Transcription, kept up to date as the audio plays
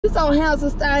so handsome,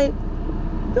 Stain.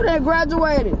 You done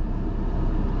graduated.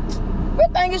 We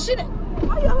thinking shit.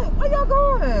 Where y'all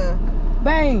going?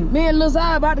 Bang, me and Lil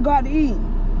Zai about to go out to eat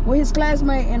with his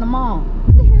classmate and the mom.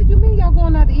 What the hell you mean y'all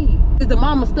going out to eat? Is the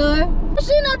mama stud?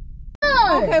 She not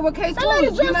stud. Okay, well, case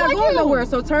closed. You're not going nowhere,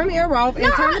 so turn the air off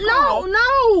and turn the car off.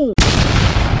 No.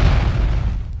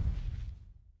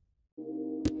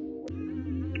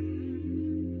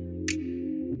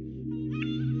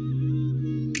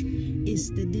 It's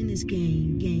the Dennis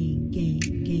gang.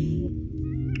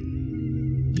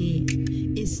 Yeah,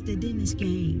 it's the Dennis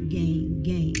gang.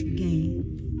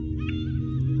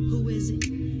 Who is it?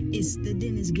 It's the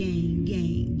Dennis gang.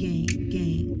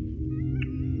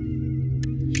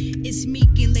 It's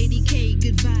Meek and LadyK,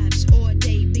 good vibes all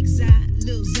day. Big Zai,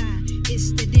 Lil Zai.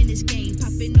 It's the Dennis gang,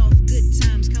 popping off good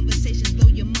times. Conversations blow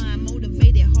your mind,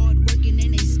 motivated, hard working,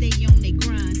 and they stay on their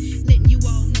grind. Letting you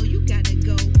all know you gotta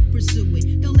go pursue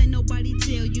it. Don't let nobody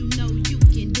tell you no, you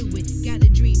can do it. Got a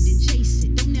dream, then chase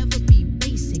it. Don't ever be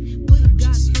basic. Put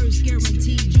God first,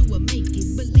 guaranteed you will make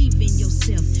it. Believe in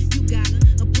yourself. You gotta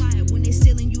apply it when they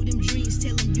selling you them dreams,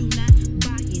 telling you not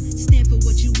buying. Stand for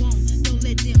what you want. Don't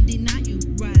let them deny you.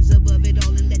 Rise above it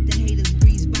all and let the haters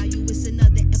breeze by you. It's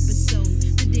another episode.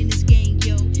 The Dennis gang,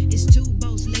 yo. It's two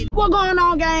boats later. What going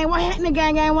on, gang? What happening,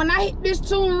 gang? When I hit this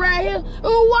tune right here,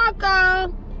 ooh,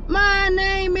 waka. My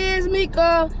name is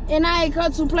Mika, and I ain't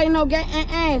come to play no game.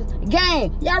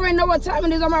 Gang, y'all already know what time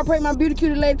it is. I'm gonna pray my beauty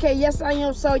cutie LadyK. Yes, I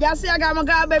am. So y'all see I got my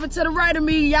god baby to the right of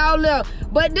me, y'all left.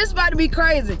 But this about to be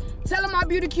crazy. Tell him my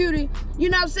beauty cutie, you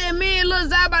know what I'm saying? Me and Lil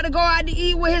Zai about to go out to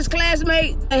eat with his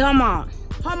classmate. Hey, come on,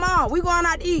 we going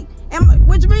out to eat. And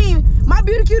which means my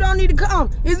beauty cutie don't need to come.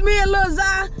 It's me and Lil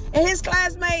Zai and his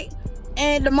classmate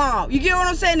and the mom. You get what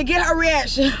I'm saying? To get her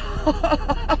reaction.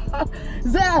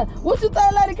 Zai, what you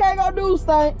think LadyK gonna do,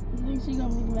 Stank? You think she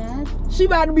gonna be mad? She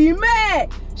about to be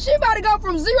mad. She about to go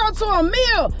from 0 to a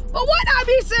mil. But what I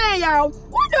be saying, y'all?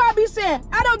 What do I be saying?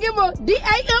 I don't give a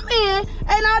DAMN,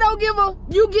 and I don't give a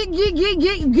you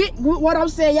get what I'm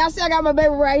saying. Y'all see I got my baby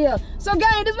right here. So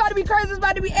gang, this about to be crazy. This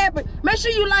about to be epic. Make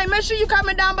sure you like. Make sure you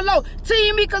comment down below.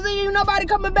 Team me, cause ain't nobody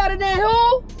coming better than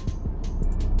who?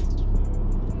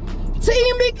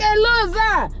 Team Meek and Lil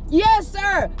Zai. Yes,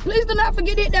 sir. Please do not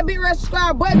forget to hit that big red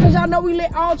subscribe button, because y'all know we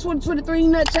lit all 2023.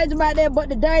 Nothing changed about that but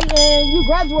today, and you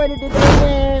graduated today,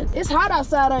 and it's hot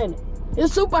outside, ain't it?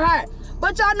 It's super hot.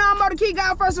 But y'all know I'm going to keep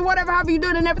God first, and whatever, however you do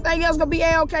it, and everything else gonna be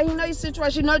A-okay. He know your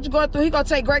situation, he know what you're going through. He gonna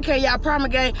take great care of y'all,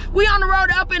 promise gang. We on the road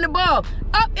to up and above.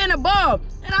 Up and above.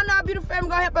 And I know our beautiful family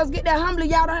gonna help us get that humbly.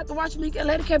 Y'all don't have to watch me get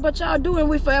LadyK, but y'all do, and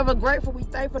we forever grateful. We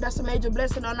thankful. That's a major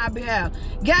blessing on our behalf.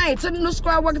 Gang, to the new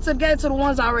squad working to the game, to the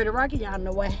ones already rocking, y'all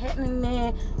know what happening,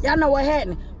 man. Y'all know what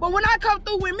happening. But when I come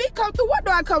through, when me come through, what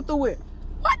do I come through with?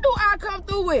 What do I come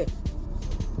through with?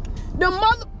 The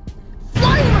mother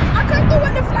flamer. I come through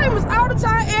with the flamers all the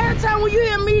time. Every time when you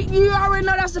hear me, you already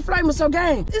know that's the flamer. So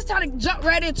gang, it's time to jump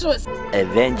right into it.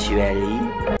 Eventually.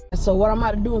 So what I'm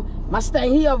about to do, my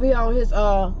Stain, he over here on his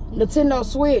Nintendo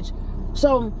Switch.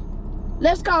 So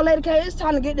let's call LadyK. It's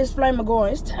time to get this flamer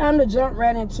going. It's time to jump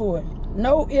right into it.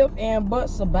 No if and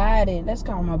buts about it. Let's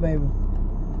call my baby.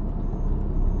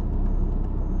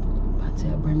 I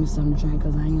tell her bring me something to drink,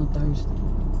 cause I ain't thirsty.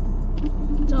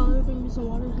 Tell her to bring me some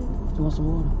water here. You want some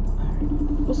water? All right.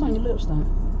 What's on your lips, Stain?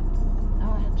 I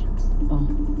have drinks. Oh.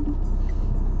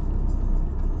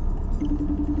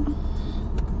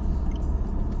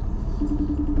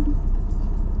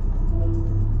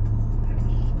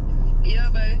 Yeah,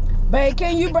 babe. Babe,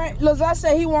 can you bring, Lil Zai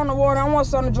said he want the water. I want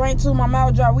something to drink too. My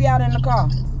mouth dry. We out in the car.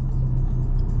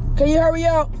 Can you hurry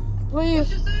up,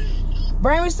 please?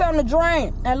 Bring me something to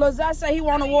drink. And Lil Zai said he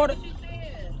want the water.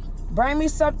 Bring me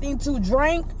something to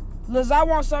drink. Lil Zai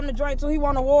want something to drink too. He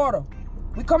want the water.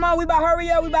 We come on. We about to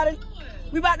hurry up. We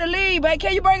about to leave, babe.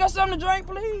 Can you bring us something to drink,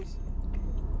 please?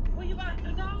 Where you about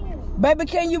to go? Baby,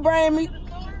 can you bring me?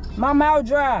 My mouth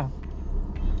dry.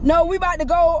 No, we about to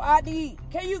go out to eat.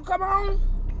 Can you come on?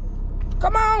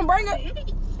 Come on, bring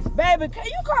it. Baby, can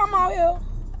you come on here?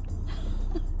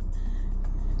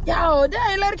 Yo,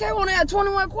 dang, LadyK want to ask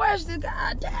 21 questions.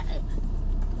 God dang.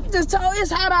 You just told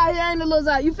it's hot out here, ain't it, Lil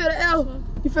Zai? You feel the L?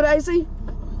 You feel the AC?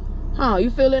 Huh, you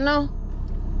feel it now?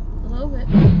 A little bit.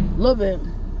 A little bit.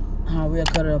 Huh, we'll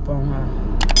cut it up on her.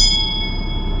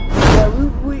 Yeah,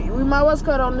 we might well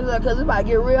cut on this because it's about to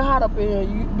get real hot up in here.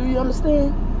 Do you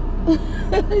understand?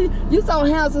 You so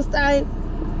handsome, Stain.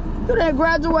 You done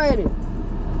graduated.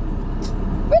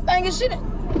 We thinking shit.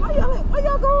 Where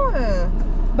y'all going?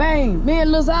 Bang, me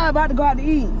and Lil Zai about to go out to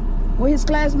eat with his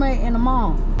classmate and the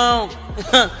mom.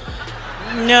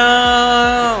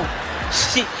 No.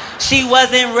 She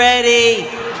wasn't ready.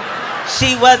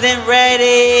 She wasn't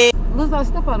ready. Let's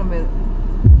step out a minute.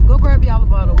 Go grab y'all a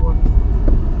bottle of water.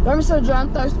 Let me say, John,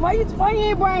 I'm thirsty. Why you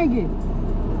ain't bring it?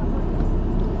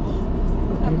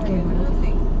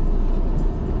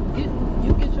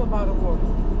 You get your bottle of water.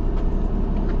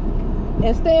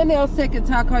 And stand there a second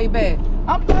till I call you back.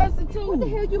 I'm thirsty too. What the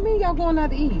hell you mean y'all going out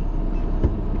to eat?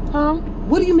 Huh?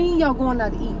 What do you mean y'all going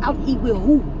out to eat? Out to eat with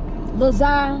who?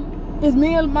 Lazar. It's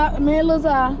me and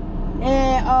Lazar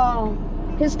and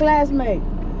his classmate.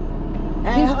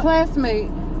 And His classmate.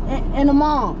 and the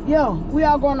mom. Yo, we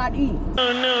all going out to eat.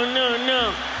 Oh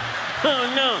no.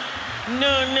 Oh no.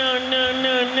 No.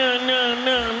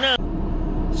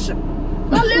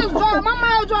 My lips dry, my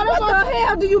mouth dry. That's What the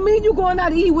hell do you mean you going out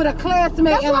to eat with a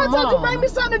classmate That's and why a I told you mom? bring me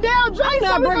something down. Drink I'm not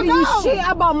something. bringing you shit.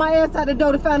 I bought my ass out the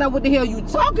door to find out what the hell you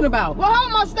talking about. Well, how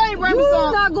am I staying? Bring me You're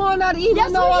something. not going out to eat Yes,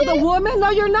 with no we other is. woman. No,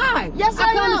 you're not. Yes, I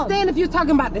can am. understand if you're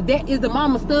talking about that is the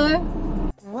mama stud.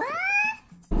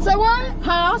 Say what?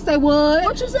 Huh? Say what?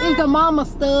 What you said? Is the mama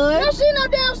stud? No, she no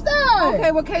damn stud.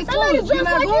 Okay, well, case That lady closed. You're dressed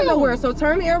not like going you. nowhere. So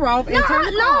turn the air off and turn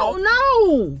the car off.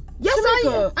 No. Yes, I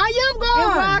Shamika. am. I am going.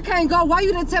 And why I can't go? Why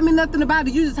you didn't tell me nothing about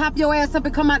it? You just hop your ass up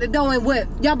and come out the door and what?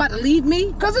 Y'all about to leave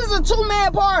me? Cause it's a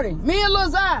 2-man party. Me and Lil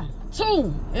Zai.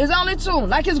 2. It's only 2.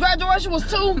 Like his graduation was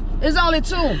 2. It's only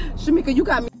 2. Shamika, you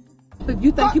got me. If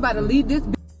you think you about to leave this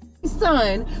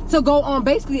son to go on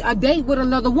basically a date with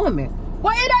another woman.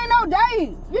 Well, it ain't no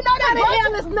date. You know that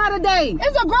Hell, it's not a date.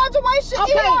 It's a graduation.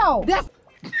 Okay, Ew. that's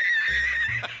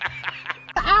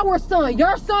our son,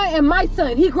 your son and my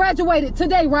son. He graduated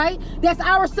today, right? That's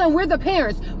our son. We're the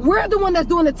parents. We're the one that's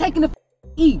doing the taking the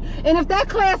eat. And if that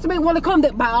classmate want to come,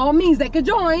 that by all means they can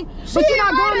join. But you're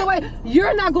not going nowhere.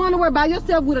 You're not going nowhere by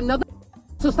yourself with another.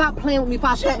 So stop playing with me if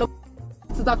I slap the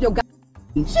off your guy.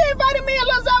 She invited me and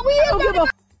Lil Zai. We Don't give invited.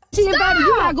 a she invited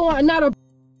you. Not going. Not a.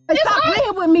 Stop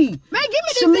playing with me. Man, give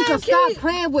me this Shamika, damn stop key.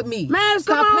 playing with me. Man,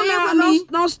 stop come on playing now. with me.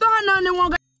 Don't start nothing that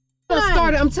won't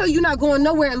Started. I'm telling you, not going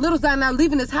nowhere. And Little Zai not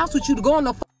leaving this house with you to go on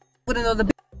no with another.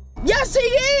 Yes, he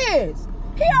is.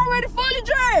 He already fully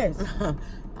dressed.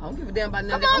 I don't give a damn about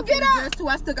nothing. Come on, I'm get fully up. dressed too.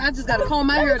 I just gotta comb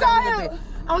my Let me hair down a call little him. bit.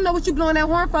 I don't know what you blowing that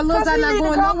horn for. Little Zai he not need to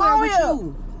going come nowhere on with here.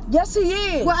 you. Yes, he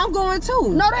is. Well, I'm going too.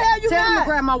 No, the hell you Tell him not. to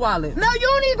grab my wallet. No, you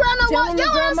don't need to grab no Tell him wallet. to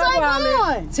Your grab ass my ain't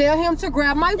wallet. going. Tell him to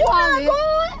grab my You wallet.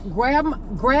 not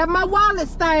going. Grab my wallet,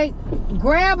 Stank.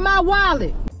 Grab my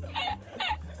wallet.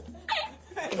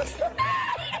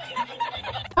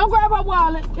 I'll grab my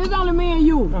wallet. It's only me and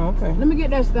you. Oh, okay. Let me get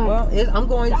that stuff. Well, I'm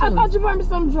going I too. thought you brought me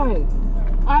something to drink.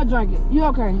 I'll drink it. You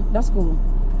okay? That's cool.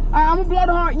 All right, I'm gonna blow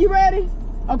the horn. You ready?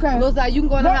 Okay. Lil Zai, you can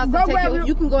go in the house and take grab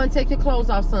you can go and take your clothes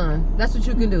off, son. That's what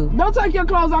you can do. Don't take your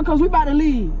clothes off, cause we about to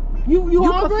leave. You You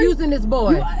hungry? confusing this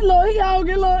boy. Look, he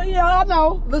hungry. Look, yeah, I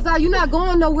know. Lil Zai, you're not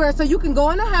going nowhere, so you can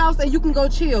go in the house and you can go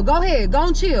chill. Go ahead, go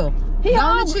and chill. He go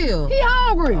hungry. and chill. He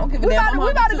hungry. I don't give a We damn. about, I'm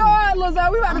we about to go hungry out, Lil Zai.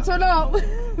 We about to turn up.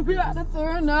 We about to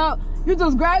turn up. You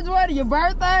just graduated your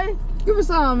birthday. Give me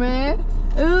some, man.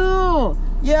 Ooh,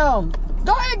 yo,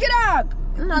 go ahead, get out.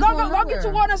 I'm not Go going get nowhere.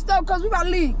 your water and stuff, cause we about to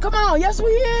leave. Come on, yes we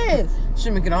is.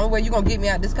 Shamika, the only way you gonna get me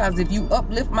out this car is if you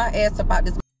uplift my ass about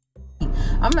this.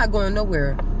 I'm not going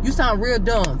nowhere. You sound real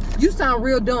dumb. You sound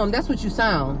real dumb. That's what you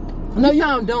sound. No, you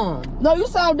sound dumb. No, you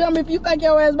sound dumb if you think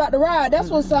your ass about to ride. That's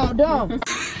what sound dumb.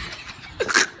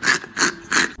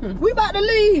 We about to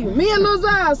leave. Me and Lil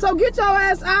Zai. So get your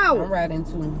ass out. I'm riding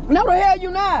too. No, the hell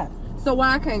you not. So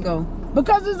why I can't go?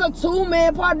 Because it's a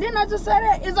 2-man party. Didn't I just say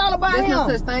that? It's all about There's him. no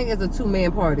such thing as a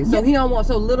 2-man party. So Yeah. he don't want.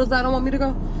 So Little Zai don't want me to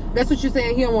go. That's what you're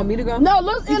saying. He don't want me to go. No,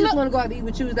 look. He just want to go out to eat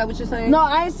with you. Is that what you're saying? No,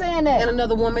 I ain't saying that. And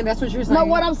another woman. That's what you're saying. No,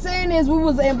 what I'm saying is we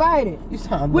was invited. You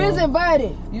sound We was dumb.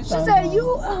 invited. You She sound said dumb.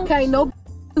 you. Can't no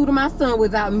through to my son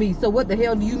without me. So what the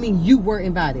hell do you mean you were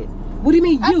invited? What do you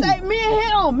mean you? I say me and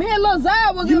him. Me and Lil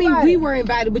Zai was You invited. mean we were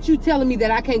invited, but you telling me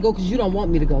that I can't go because you don't want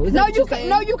me to go? Is that No, what you you're can't. saying?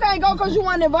 No, you can't go because you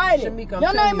weren't invited. Shamika, I'm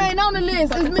Your telling name you. ain't on the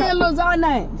list. It's me and Lil Zai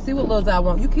name. See what Lil Zai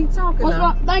want. You keep talking What's now.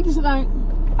 wrong? Thank you, Stank.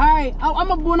 All right,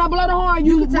 when I blow the horn,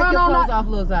 You you can take run your on clothes out. off,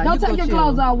 Lil Zai. Don't You take go your chill.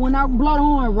 clothes off. When I blow the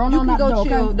horn, run You on can out the go door.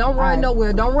 chill. Okay? Don't run All right.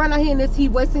 nowhere. Don't run out here in this heat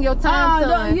wasting your time,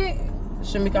 son. Yeah.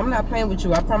 Shamika, I'm not playing with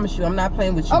you. I promise you, I'm not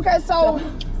playing with you. Okay, so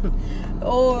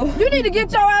Oh, you need to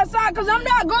get your ass out because I'm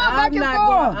not going back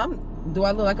and forth. Do I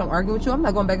look like I'm arguing with you? I'm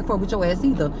not going back and forth with your ass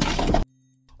either.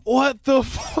 What the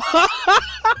fuck?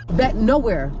 Back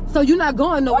nowhere. So you're not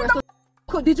going nowhere.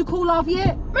 So, did you cool off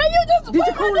yet? Man, you just Did you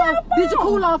put my cool damn off? Did you phone.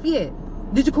 cool off yet?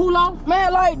 Did you cool off?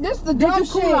 Man, like this the Did dumb you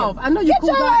cool shit. off? I know you Get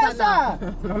cooled your off ass by now.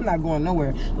 out. I'm not going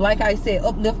nowhere. Like I said,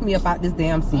 uplift me up out this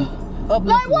damn seat. Uplift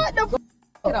Like me. what the f?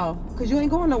 Get off, cause you ain't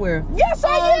going nowhere. Yes,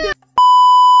 I am.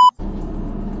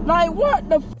 Like what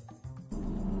the f?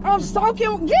 I'm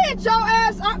soaking. Get your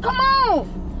ass up. Come on.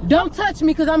 Don't touch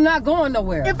me because I'm not going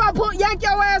nowhere. If I yank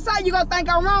your ass out, you gonna think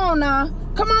I'm wrong now.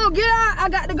 Come on, get out. I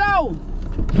got to go.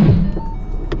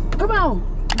 Come on,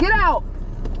 get out.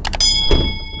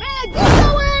 Man, get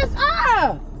your ass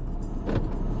out.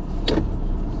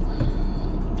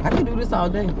 I can do this all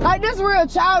day. Like, this real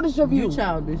childish of you. You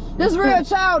childish. This real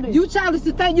childish. You childish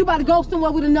to think you about to go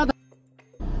somewhere with another.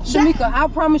 Shamika, I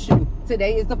promise you,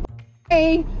 today is the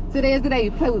day. Today is the day.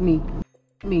 Play with me.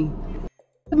 Me.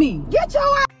 Get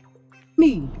your ass.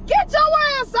 Me. Get your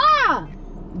ass out.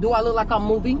 Do I look like I'm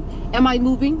moving? Am I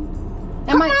moving?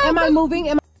 Am I moving?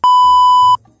 Am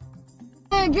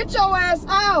I? Man, get your ass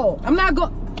out. I'm not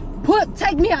going.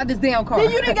 Take me out this damn car.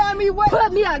 Then you done got me wet.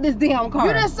 Put me out this damn car.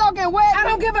 You done soaking wet. I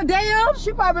don't give a damn.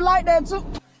 She probably like that too.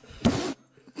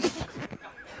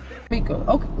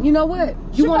 Okay, you know what?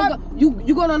 You want to go?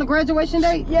 You going on a graduation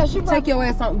date? Yeah, she probably. Take your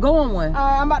ass on. Go on one.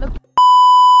 I'm about to.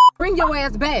 Bring your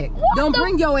ass back. Don't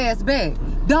bring your ass back.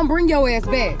 Don't bring your ass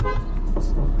back.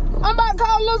 I'm about to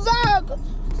call Lil Zach.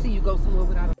 See you go somewhere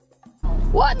without a.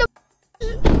 What the?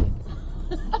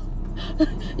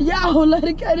 Y'all,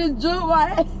 LadyK just jumped my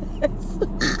ass.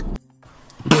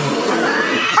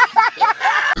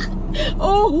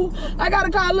 Oh, I gotta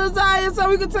call Lil Zion so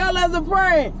we can tell as a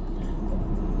prank.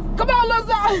 Come on, Lil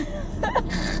Zion.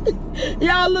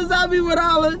 Y'all, Lil Zion be with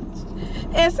all the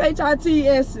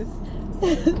SHITS's.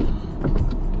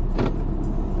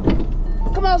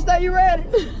 Come on, stay, you ready?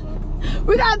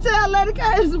 We gotta tell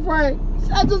LadyK it's a prank.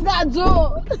 I just got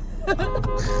jumped.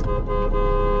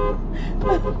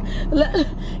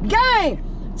 Gang,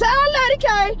 tell LadyK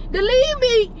to leave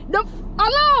me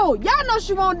alone. Y'all know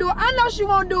she won't do it. I know she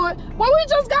won't do it. But we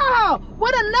just got her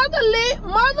with another lit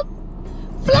mother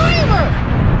flavor.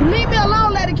 Leave me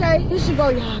alone, LadyK. Here she go.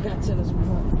 Y'all gotta tell us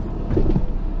before.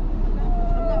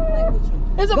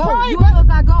 It's a prank. You as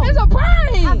I go. It's a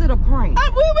prank. How's it a prank?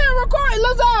 We've been recording,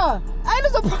 Lizard. Ain't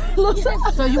this a prank,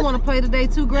 Lizard? So you want to play today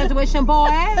too, graduation boy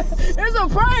ass? It's a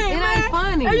prank, It man. ain't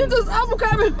funny. And you just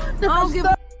uppercut me. I don't give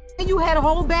a. And you had a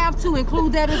whole bath too,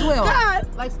 include that as well. God,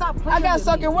 Like stop playing. I got with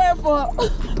sucking me. wet for her.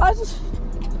 I just.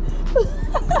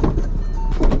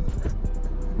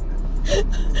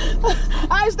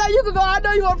 I ain't you can go. I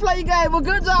know you want to play your game, but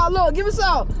good job. Look, give me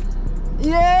some.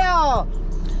 Yeah.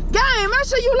 Gang, make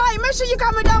sure you like, make sure you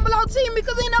comment down below, Team Me,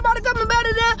 because ain't nobody coming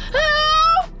better than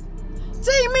hell.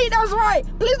 Team Me, that's right.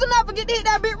 Please do not forget to hit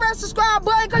that big red subscribe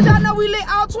button, because y'all know we lit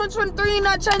all 2023. Ain't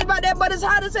not changing about that, but it's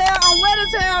hot as hell, I'm wet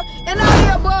as hell, and out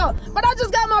here above. But I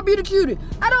just got my beauty cutie.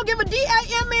 I don't give a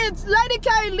damn,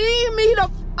 LadyK, leave me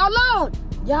alone.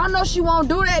 Y'all know she won't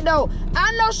do that, though.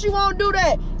 I know she won't do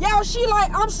that. Y'all, she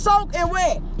like, I'm soaked and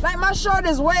wet. Like, my shirt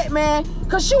is wet, man,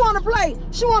 because she want to play.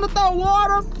 She want to throw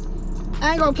water.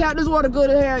 I ain't gonna count this water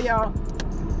good as hell, y'all.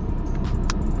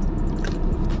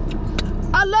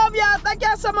 I love y'all. Thank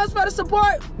y'all so much for the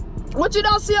support. What you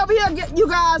don't see over here, you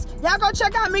guys, y'all go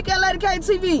check out Meek and LadyK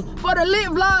TV for the lit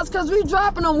vlogs, because we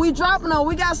dropping them. We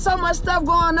got so much stuff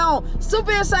going on.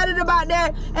 Super excited about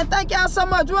that. And thank y'all so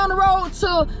much. We're on the road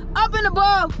to up and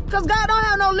above, because God don't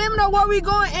have no limit on where we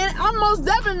going. And I'm most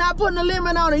definitely not putting a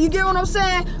limit on it. You get what I'm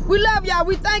saying? We love y'all.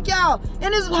 We thank y'all.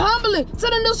 And it's humbly to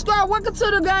the new squad. Welcome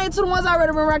to the game. To the ones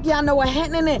already been rocking. Y'all know what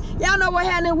happening. Y'all know what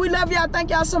happening. We love y'all.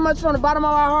 Thank y'all so much from the bottom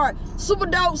of our heart. Super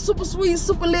dope, super sweet,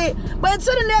 super lit. But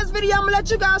until the next video, I'm gonna let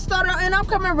you guys start out, and I'm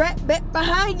coming right back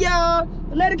behind y'all.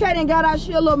 LadyK done got out.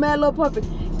 She a little mad little puppy.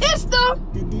 It's the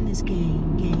Dennis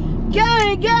gang.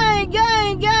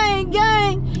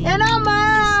 gang, and I'm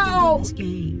out.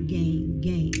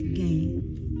 Gang.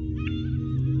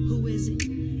 Who is it?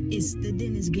 It's the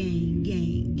Dennis gang.